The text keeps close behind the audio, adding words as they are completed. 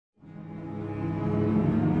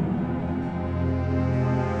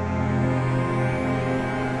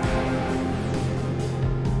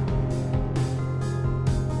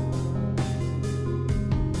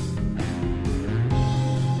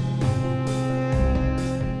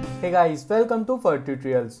Hey guys, welcome to Fattu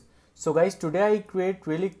tutorials. So guys, today I create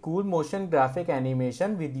really cool motion graphic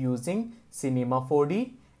animation with using Cinema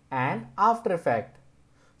 4D and After Effects.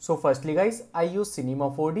 So firstly guys, I use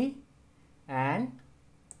Cinema 4D and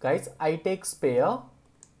guys, I take sphere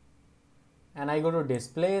and I go to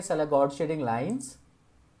display, select God shading lines.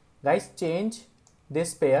 Guys, change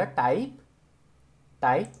this sphere type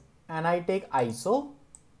and I take ISO,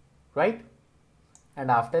 right?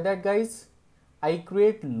 And after that guys, I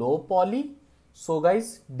create low poly. So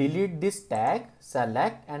guys, delete this tag,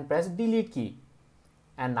 select and press delete key.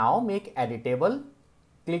 And now make editable.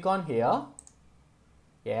 Click on here.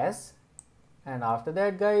 Yes. And after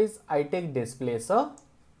that guys, I take displacer,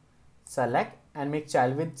 select and make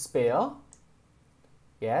child with sphere.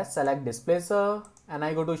 Yes, select displacer and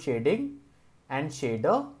I go to shading and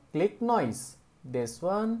shader, click noise. This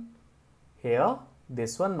one here,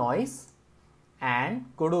 this one noise, and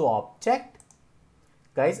go to object.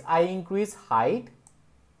 Guys, I increase height,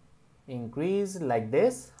 increase like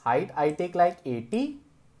this. Height I take like 80,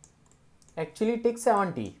 actually take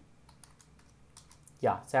 70.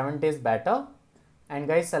 Yeah, 70 is better. And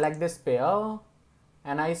guys, select this pair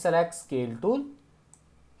and I select scale tool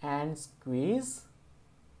and squeeze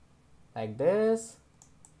like this,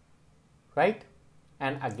 right?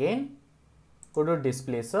 And again go to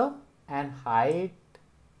displacer and height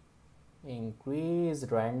increase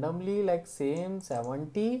randomly like same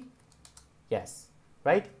 70. Yes,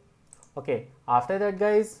 right? Okay, after that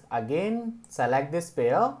guys, again select this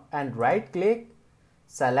pair and right click,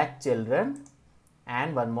 select children,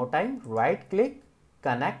 and one more time right click,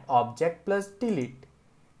 connect object plus delete.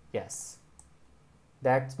 Yes,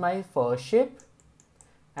 that's my first shape.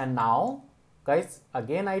 And now guys,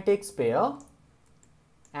 again I take sphere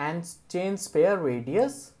and change sphere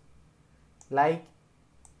radius, like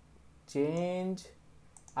change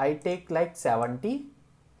I take like 70,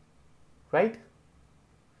 right?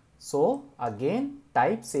 So again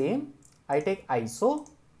type same, I take ISO,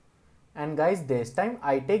 and guys this time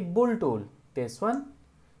I take bull tool, this one.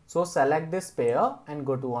 So select this pair and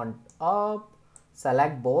go to on up,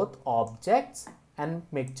 select both objects and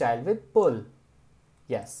make child with bull.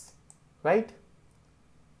 Yes, right?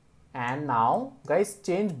 And now guys,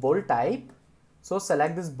 change bull type. So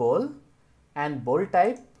select this bull and bull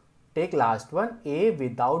type, take last one A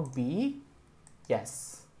without B.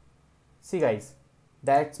 Yes, see guys,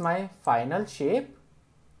 that's my final shape,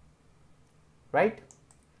 right?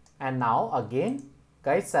 And now again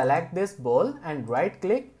guys, select this bull and right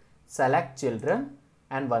click, select children,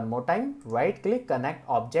 and one more time right click, connect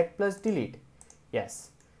object plus delete.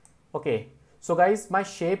 Yes, okay. So guys, my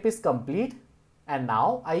shape is complete and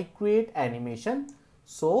now I create animation.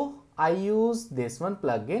 So I use this one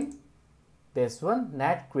plugin, this one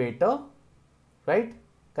NetCreator, right?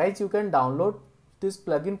 Guys, you can download this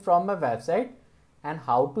plugin from my website, and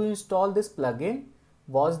how to install this plugin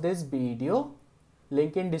was this video,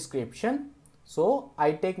 link in description. So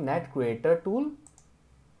I take NetCreator tool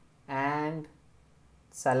and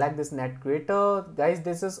select this NetCreator. Guys,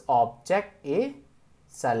 this is object A,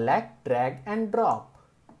 select, drag and drop.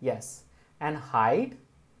 Yes, and hide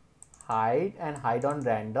and hide on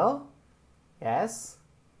render. Yes.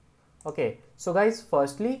 Okay, so guys,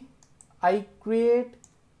 firstly I create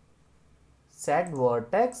set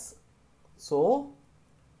vertex. So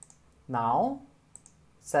now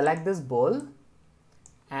select this bull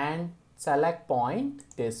and select point,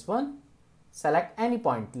 this one, select any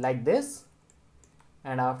point like this.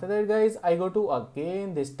 And after that guys, I go to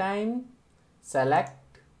again this time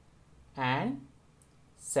select and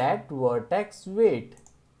set vertex weight,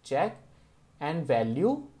 check, and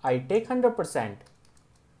value I take 100%,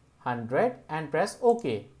 100 and press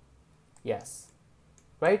OK. Yes,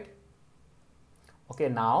 right? Okay,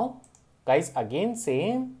 now guys, again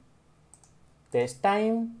same, this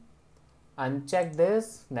time uncheck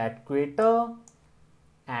this NetCreator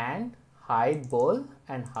and hide bull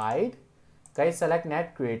and hide. Guys, select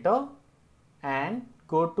NetCreator and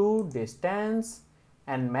go to distance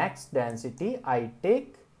and max density I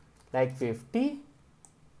take like 50,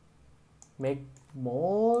 make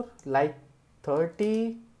more like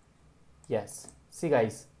 30. Yes, see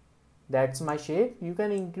guys, that's my shape. You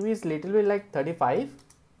can increase little bit like 35.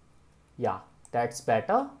 Yeah, that's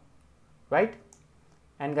better, right?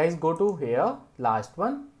 And guys, go to here, last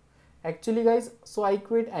one. Actually guys, so I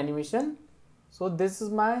create animation. So this is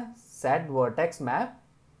my set vertex map.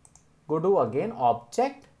 Go to again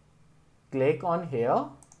object, click on here,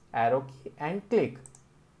 arrow key and click,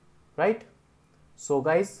 right? So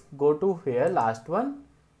guys, go to here, last one,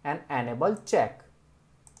 and enable check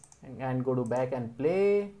and go to back and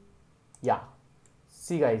play. Yeah,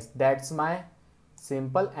 see guys, that's my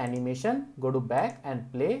simple animation, go to back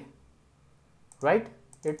and play, right?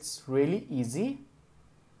 It's really easy.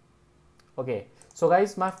 Okay, so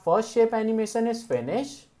guys, my first shape animation is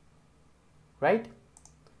finished, right?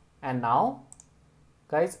 And now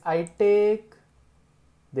guys, I take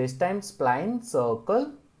this time spline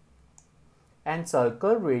circle, and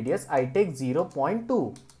circle radius I take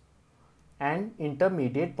 0.2, and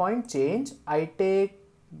intermediate point change I take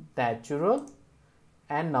natural,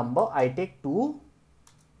 and number I take 2.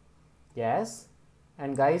 Yes,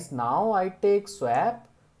 and guys, now I take swap.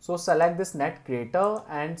 So select this NetCreator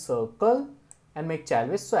and circle and make child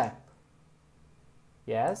with swap.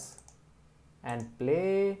 Yes, and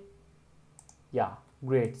play. Yeah,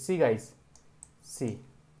 great. See guys, see,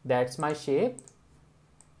 that's my shape,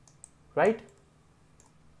 right?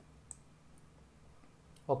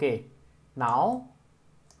 Okay, now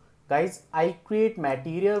guys, I create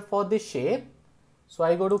material for this shape. So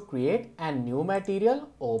I go to create and new material,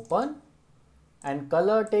 open, and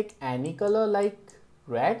color, take any color like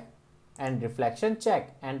red, and reflection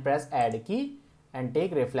check and press add key and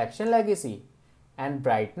take reflection legacy, and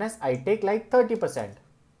brightness I take like 30%.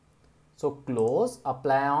 So close,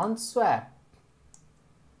 apply on swap.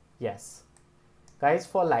 Yes guys,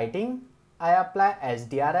 for lighting I apply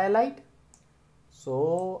HDRI light.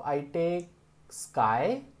 So I take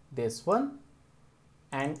sky, this one,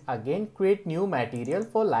 and again create new material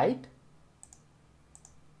for light,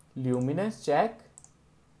 luminance check,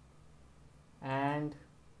 and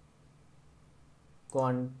go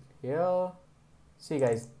on here. See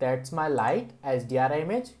guys, that's my light HDRI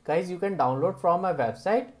image. Guys, you can download from my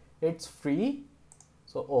website, it's free.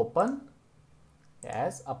 So open,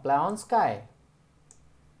 yes, apply on sky.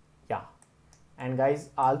 Yeah, and guys,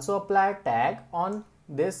 also apply tag on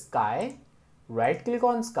this sky, right click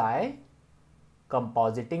on sky,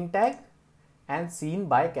 compositing tag, and scene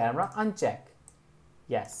by camera uncheck.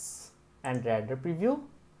 Yes, and render preview.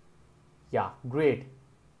 Yeah, great.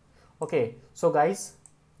 Okay, so guys,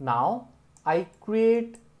 now I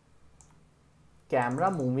create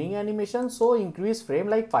camera moving animation. So increase frame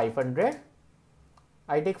like 500.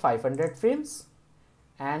 I take 500 frames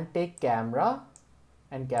and take camera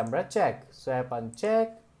and camera check, swap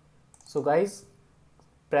uncheck. So guys,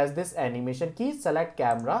 press this animation key, select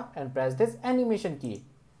camera and press this animation key,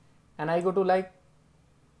 and I go to like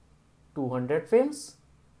 200 frames,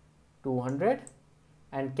 200,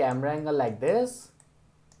 and camera angle like this,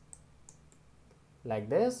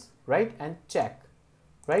 right, and check,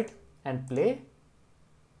 right, and play.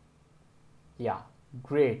 Yeah,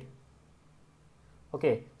 great.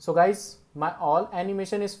 Okay, so guys, my all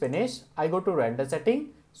animation is finished. I go to render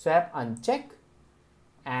setting, swap uncheck,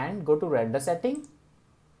 and go to render setting.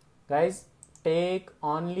 Guys, take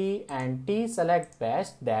only anti, select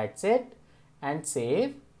best, that's it, and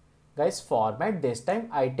save. Guys, format, this time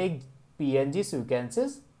I take PNG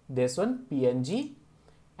sequences, this one PNG,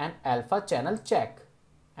 and alpha channel check,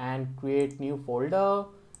 and create new folder.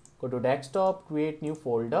 Go to desktop, create new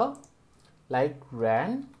folder like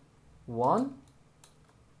ran1,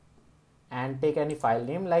 and take any file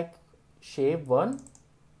name like shape1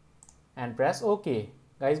 and press OK.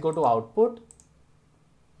 Guys, go to output,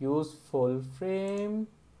 use full frame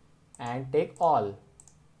and take all.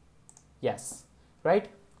 Yes, right.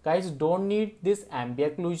 Guys, don't need this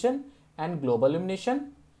ambient occlusion and global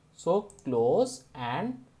illumination. So close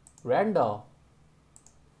and render.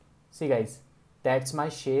 See guys, that's my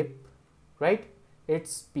shape, right?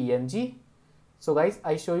 It's PNG. So guys,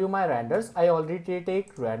 I show you my renders. I already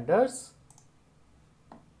take renders.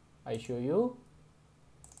 I show you.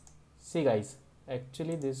 See guys,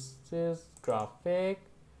 actually this is graphic.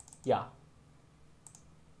 Yeah.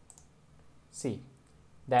 See,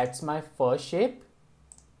 that's my first shape,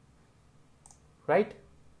 right?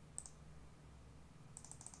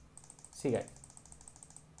 See guys,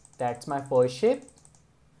 that's my first shape.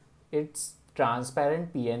 It's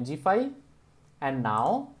transparent PNG file. And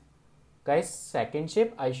now guys, second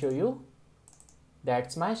shape I show you.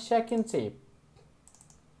 That's my second shape,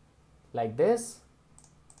 like this.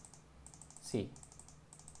 See,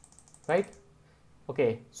 right?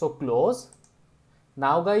 Okay, so close.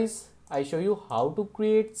 Now guys, I show you how to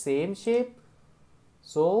create same shape.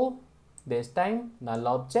 So this time null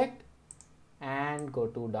object, and go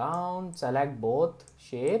to down, select both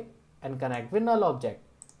shape and connect with null object.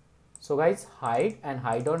 So guys, hide and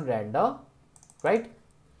hide on render, right?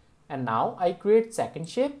 And now I create second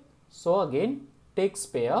shape. So again, take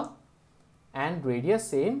sphere and radius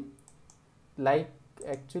same, like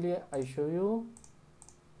actually I show you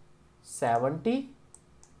 70.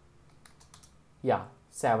 Yeah,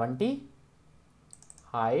 70,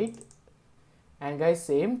 height, and guys,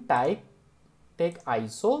 same type, take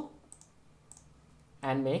ISO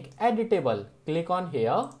and make editable. Click on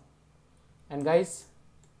here and guys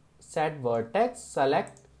set vertex,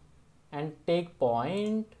 select and take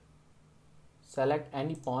point, select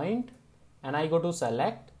any point and I go to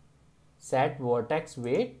select, set vertex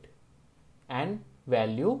weight and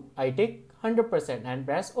value, I take 100% and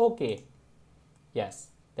press OK. Yes,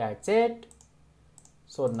 that's it.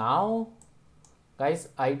 So now guys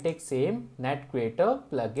I take same NetCreator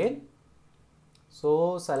plugin.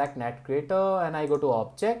 So select NetCreator and I go to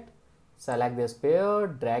object, select this pair,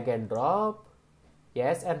 drag and drop,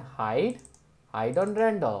 yes, and hide on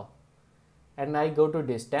render. And I go to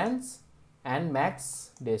distance and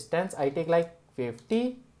max distance I take like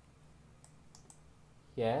 50.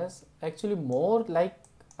 Yes, actually more, like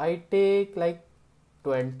I take like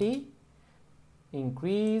 20.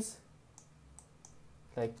 Increase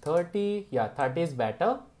like 30. Yeah, 30 is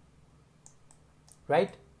better,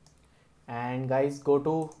 right? And guys go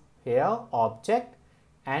to here object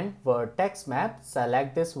and vertex map,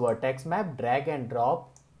 select this vertex map, drag and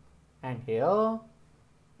drop and here,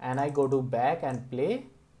 and I go to back and play.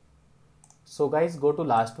 So guys go to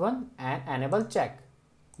last one and enable check,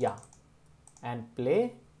 yeah, and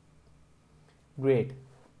play. Great,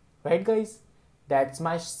 right guys, that's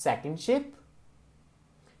my second shape.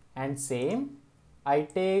 And same I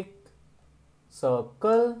take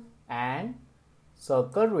circle and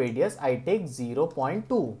circle radius I take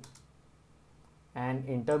 0.2 and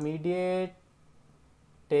intermediate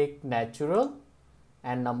take natural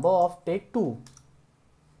and number of take 2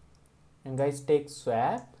 and guys take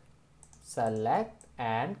swap, select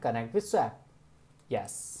and connect with swap.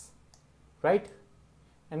 Yes, right.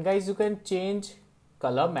 And guys you can change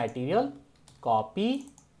color material, copy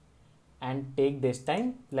and take this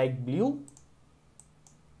time like blue.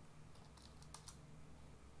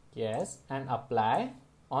 Yes, and apply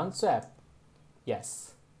on swap.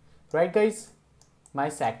 Yes, right guys, my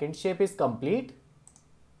second shape is complete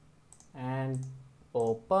and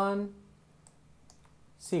open.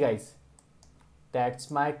 See guys,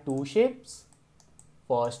 that's my two shapes,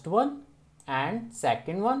 first one and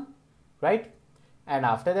second one, right? And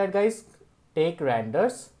after that guys take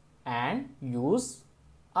renders and use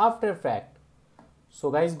After Effects. So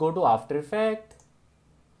guys go to After Effects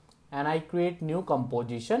and I create new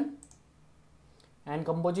composition and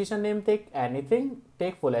composition name take anything,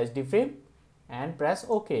 take full HD frame and press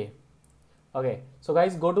OK. Okay, so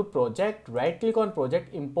guys go to project, right click on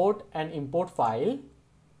project, import and import file.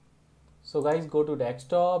 So guys go to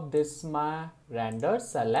desktop, this is my render,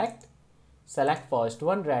 select first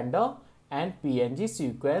one render and PNG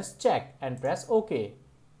sequence check and press OK.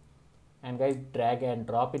 And guys drag and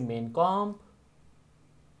drop in main comp.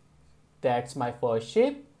 That's my first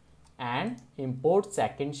shape and import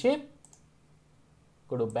second shape.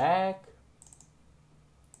 Go to back,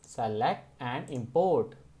 select and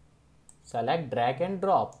import, select drag and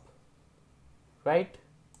drop, right?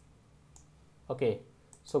 Okay,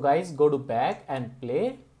 so guys go to back and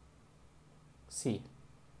play. See,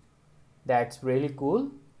 that's really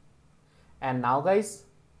cool. And now guys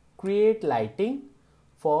create lighting.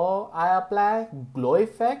 For I apply glow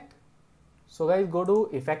effect. So guys go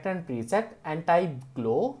to effect and preset and type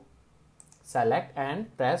glow, select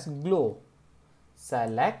and press glow,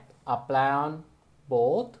 select, apply on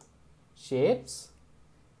both shapes,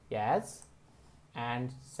 yes,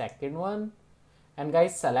 and second one, and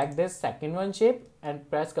guys select this second one shape and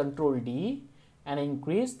press Ctrl D and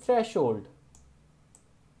increase threshold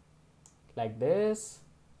like this.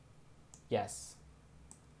 Yes,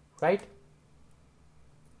 right.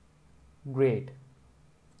 Great.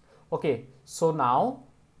 Okay, so now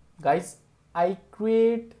guys I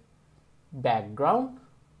create background.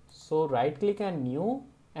 So right click and new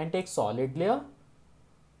and take solid layer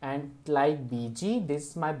and like BG,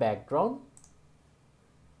 this is my background.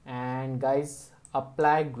 And guys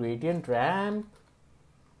apply gradient ramp,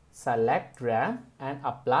 select ramp and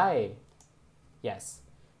apply. Yes,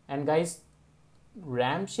 and guys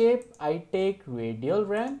ramp shape I take radial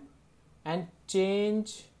ramp and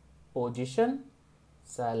change position,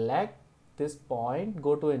 select this point,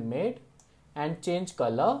 go to inmate and change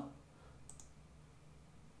color,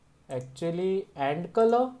 actually and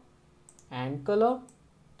color,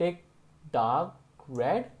 take dark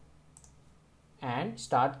red and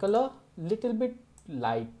start color little bit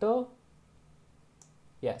lighter.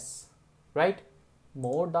 Yes, right,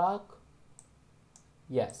 more dark.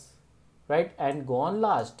 Yes, right, and go on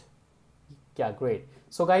last. Yeah, great.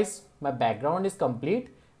 So guys my background is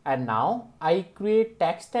complete. And now I create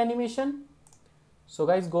text animation. So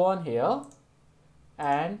guys go on here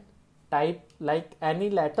and type like any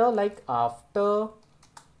letter like After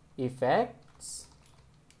Effect parts.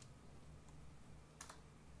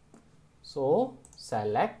 So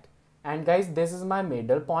select, and guys, this is my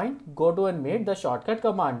middle point. Go to and mid. The shortcut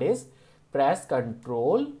command is press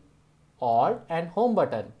Ctrl, Alt and home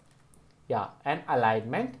button. Yeah, and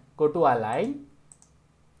alignment. Go to align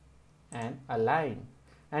and align.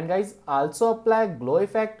 And guys, also apply glow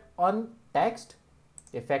effect on text.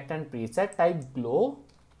 Effect and preset, type glow.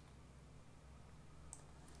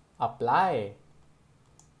 Apply.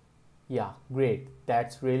 Yeah, great.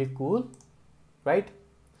 That's really cool, right?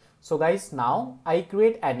 So guys, now I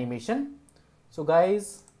create animation. So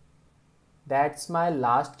guys, that's my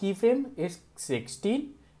last keyframe is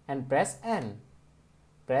 16 and press N.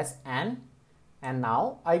 Press N, and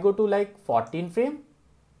now I go to like 14 frame,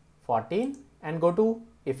 14, and go to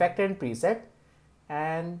effect and preset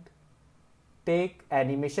and take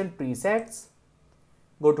animation presets.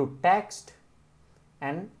 Go to text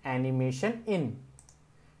and animation in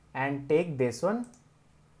and take this one,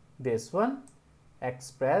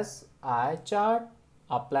 express eye chart,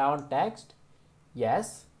 apply on text,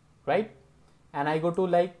 yes, right, and I go to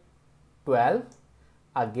like 12,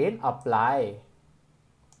 again apply,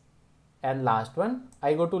 and last one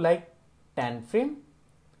I go to like 10 frame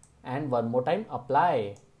and one more time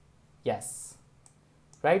apply, yes,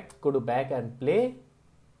 right. Go to back and play.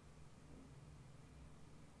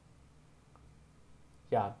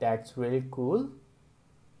 Yeah, that's really cool.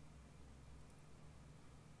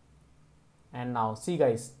 And now see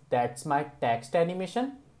guys, that's my text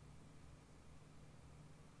animation.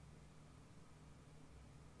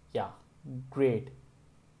 Yeah, great,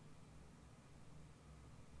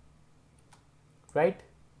 right?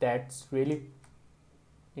 That's really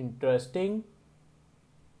interesting.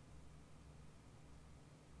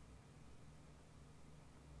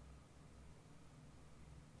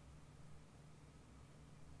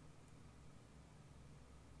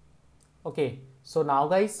 Okay, so now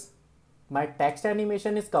guys, my text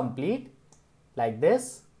animation is complete like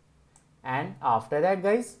this, and after that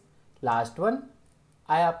guys, last one,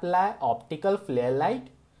 I apply optical flare light.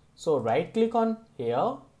 So right click on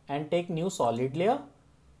here and take new solid layer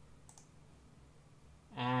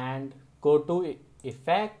and go to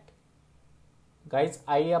effect. Guys,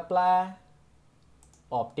 I apply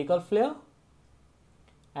optical flare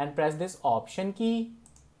and press this option key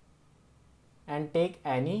and take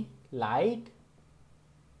any light.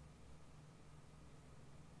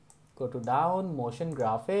 Go to down, motion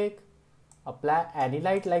graphic, apply any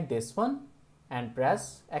light like this one and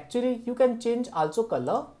press. Actually you can change also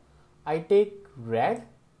color. I take red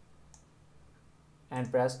and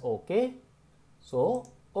press OK. So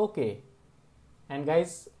OK. And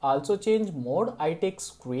guys, also change mode. I take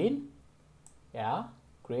screen. Yeah,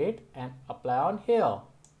 great, and apply on here.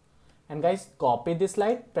 And guys, copy this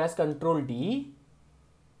light, press Ctrl D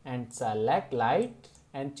and select light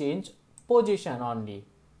and change position only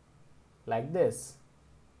like this,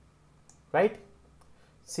 right?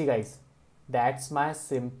 See guys, that's my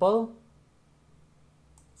simple.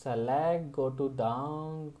 Select, go to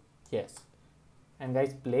down, yes, and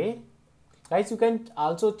guys play. Guys, you can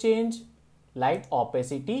also change light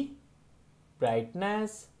opacity,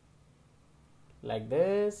 brightness like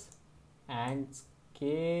this, and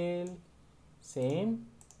scale same.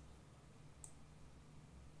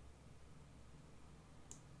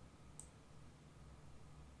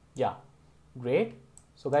 Yeah, great.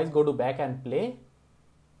 So guys, go to back and play.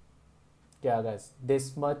 Yeah guys,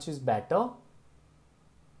 this much is better.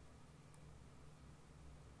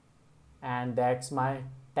 And that's my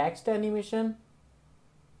text animation.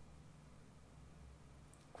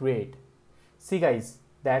 Great. See guys,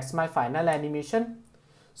 that's my final animation.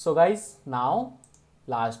 So guys, now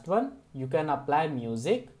last one, you can apply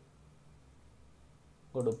music.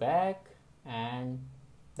 Go to back and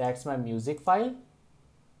that's my music file.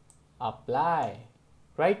 Apply,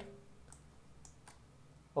 right?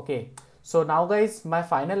 Okay, so now guys, my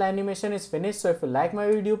final animation is finished. So if you like my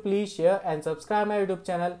video, please share and subscribe my YouTube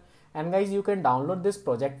channel. And guys, you can download this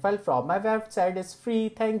project file from my website. It's free.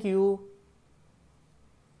 Thank you.